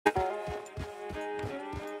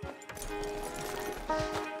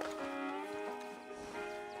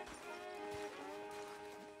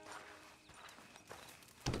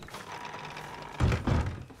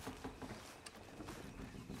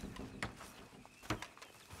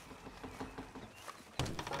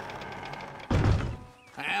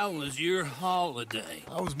How was your holiday?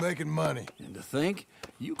 I was making money. And to think,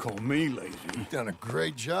 you call me lazy. You've done a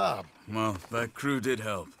great job. Well, that crew did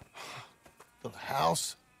help. The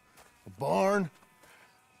house, the barn.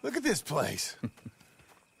 Look at this place.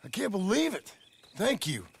 I can't believe it. Thank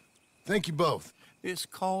you. Thank you both. This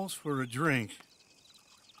calls for a drink.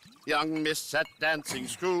 Young miss at dancing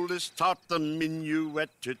school is taught the minuet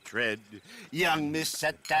to tread. Young miss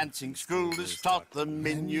at dancing school is taught the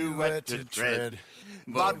minuet to tread.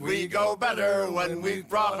 But we go better when we've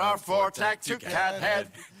brought our four-tack to Cathead.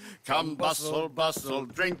 Come bustle, bustle,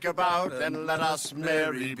 drink about, and let us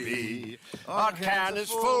merry be. Our can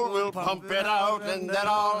is full, we'll pump it out, and then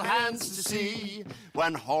all hands to sea.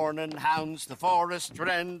 When horn and hounds the forest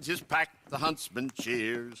rend, his pack the huntsman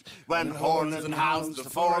cheers. When horns and hounds the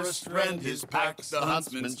forest rend, his pack the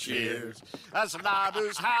huntsman cheers. As loud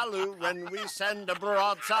as halloo when we send a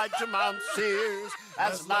broadside to Mount Sears.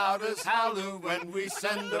 As loud as halloo when we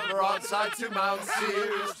send a broadside to Mount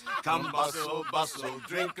Sears. Come bustle, bustle,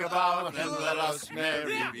 drink about, and let us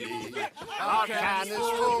merry be. Our can is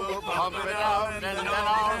full, we'll pump it out, and then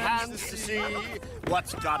all hands to sea.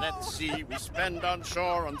 What's got at sea we spend on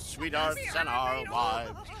shore on sweethearts and our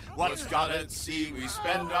wives. What's got at sea we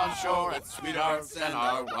spend on shore at sweethearts and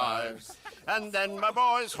our wives. And then my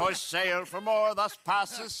boys hoist sail for more, thus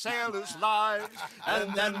passes sailors' lives.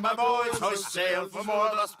 And then my boys hoist sail for more,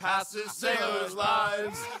 thus passes sailors'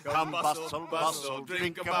 lives. Come bustle, bustle,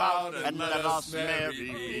 drink about, and let us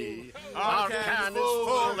merry be. Our can is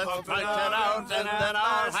full, let's fight it out, and then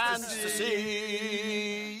our hands to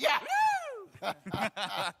sea. Yeah!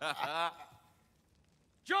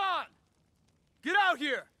 John! Get out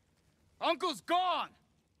here! Uncle's gone!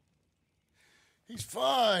 He's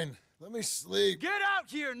fine. Let me sleep. Get out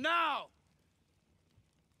here now!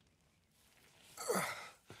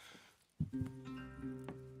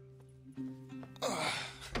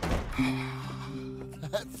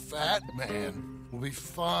 That fat man will be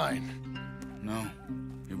fine. No,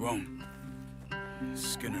 he won't.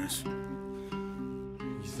 Skinner's.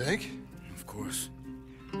 You think? Of course.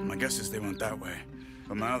 My guess is they went that way.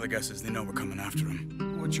 But my other guess is they know we're coming after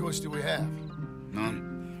him. What choice do we have?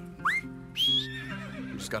 None.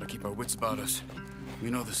 We just gotta keep our wits about us. We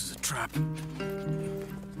know this is a trap.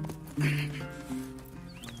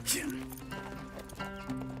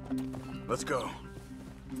 Let's go.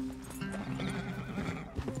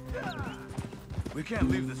 We can't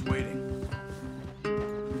leave this waiting.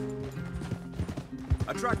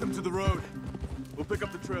 I tracked them to the road. We'll pick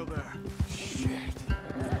up the trail there. Shit.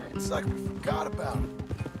 It's like we forgot about it.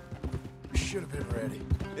 We should have been ready.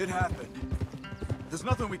 It happened. There's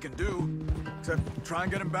nothing we can do, except try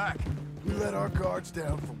and get him back. We let our guards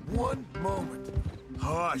down for one moment.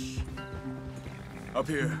 Hush. Up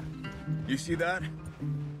here. You see that?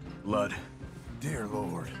 Blood. Dear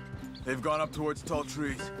Lord. They've gone up towards tall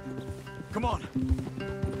trees. Come on.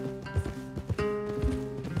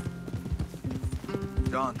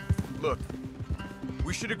 John, look.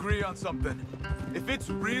 We should agree on something. If it's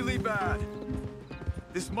really bad,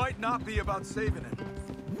 this might not be about saving him.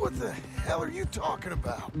 What the hell are you talking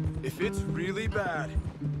about? If it's really bad,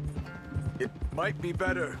 it might be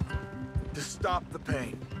better to stop the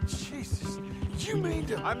pain. Jesus, you mean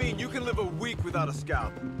to... I mean, you can live a week without a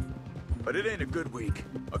scalp, but it ain't a good week.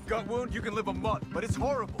 A gut wound, you can live a month, but it's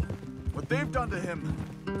horrible. What they've done to him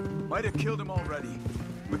might have killed him already,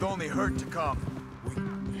 with only hurt to come.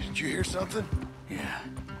 Did you hear something? Yeah,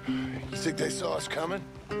 You think they saw us coming?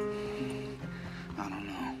 I don't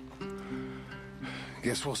know.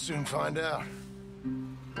 Guess we'll soon find out.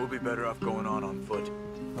 We'll be better off going on foot.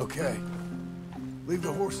 Okay. Leave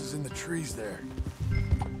the horses in the trees there.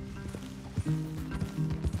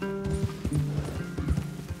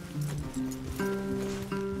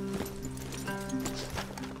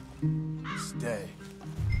 Stay.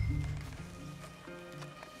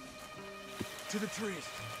 To the trees.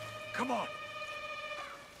 Come on.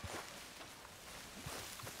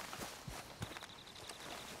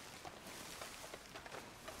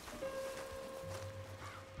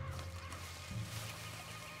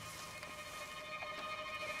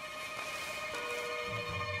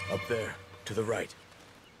 Up there, to the right.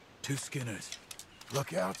 2 Skinners.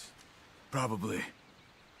 Lookouts? Probably.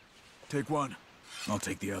 Take one. I'll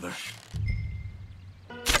take the other.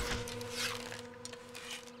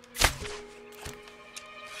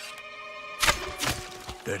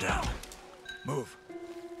 They're down. Move.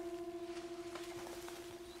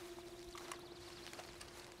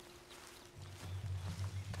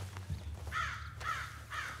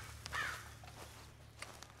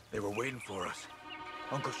 They were waiting for us.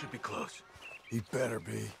 Uncle should be close. He better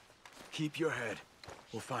be. Keep your head.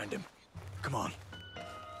 We'll find him. Come on.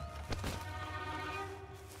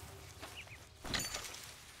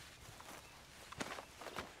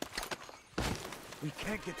 We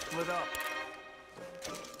can't get split up.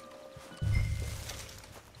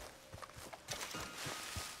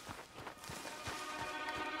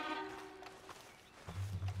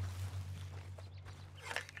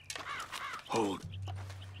 Hold.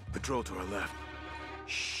 Patrol to our left.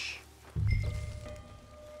 Shh.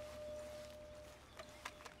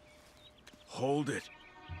 Hold it.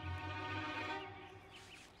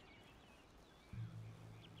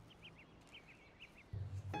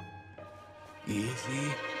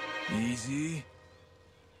 Easy. Easy.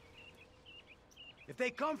 If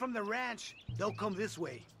they come from the ranch, they'll come this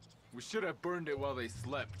way. We should have burned it while they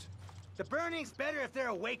slept. The burning's better if they're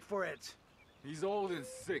awake for it. He's old and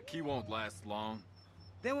sick. He won't last long.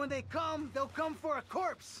 Then when they come, they'll come for a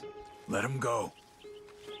corpse. Let him go.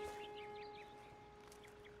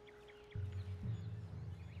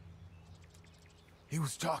 He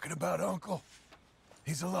was talking about Uncle.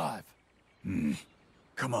 He's alive.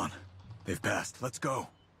 Come on. They've passed. Let's go.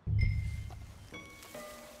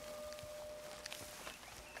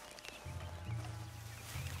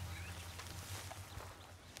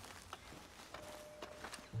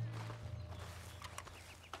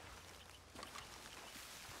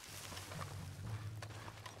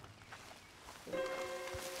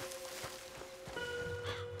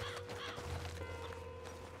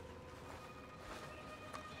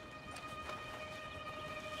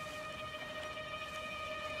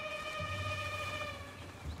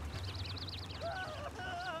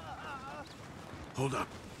 Hold up.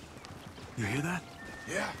 You hear that?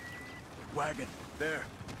 Yeah. Wagon. There.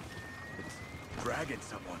 It's dragging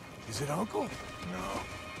someone. Is it Uncle? No.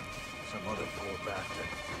 Some other poor bastard.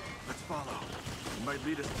 Let's follow. He might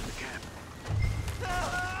lead us to the camp.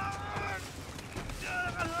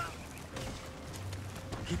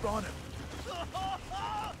 Keep on him.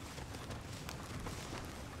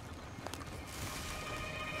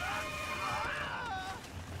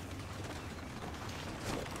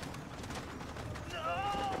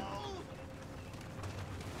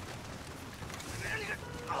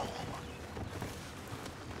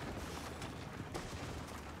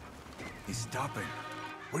 He's stopping.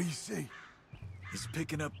 What do you see? He's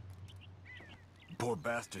picking up... Poor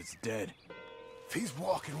bastard's dead. If he's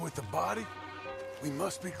walking with the body, we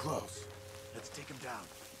must be close. Let's take him down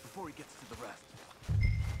before he gets to the rest.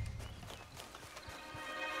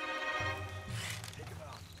 Take him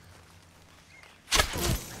out.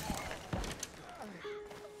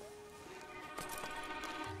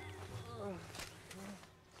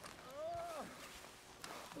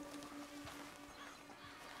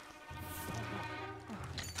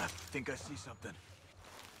 I think I see something.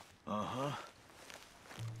 Uh-huh.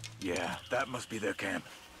 Yeah, that must be their camp.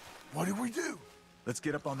 What do we do? Let's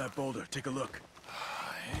get up on that boulder. Take a look.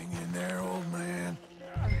 Hang in there, old man.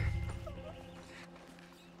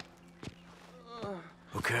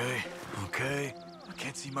 Okay, okay. I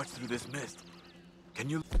can't see much through this mist. Can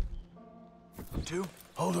you... Two?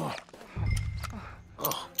 Hold on.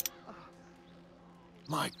 Oh.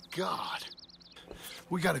 My God.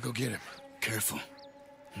 We gotta go get him. Careful.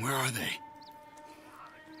 Where are they?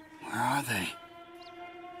 Where are they?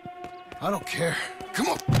 I don't care. Come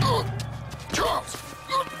on. Charles!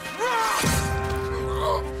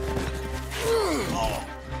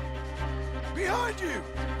 Behind you!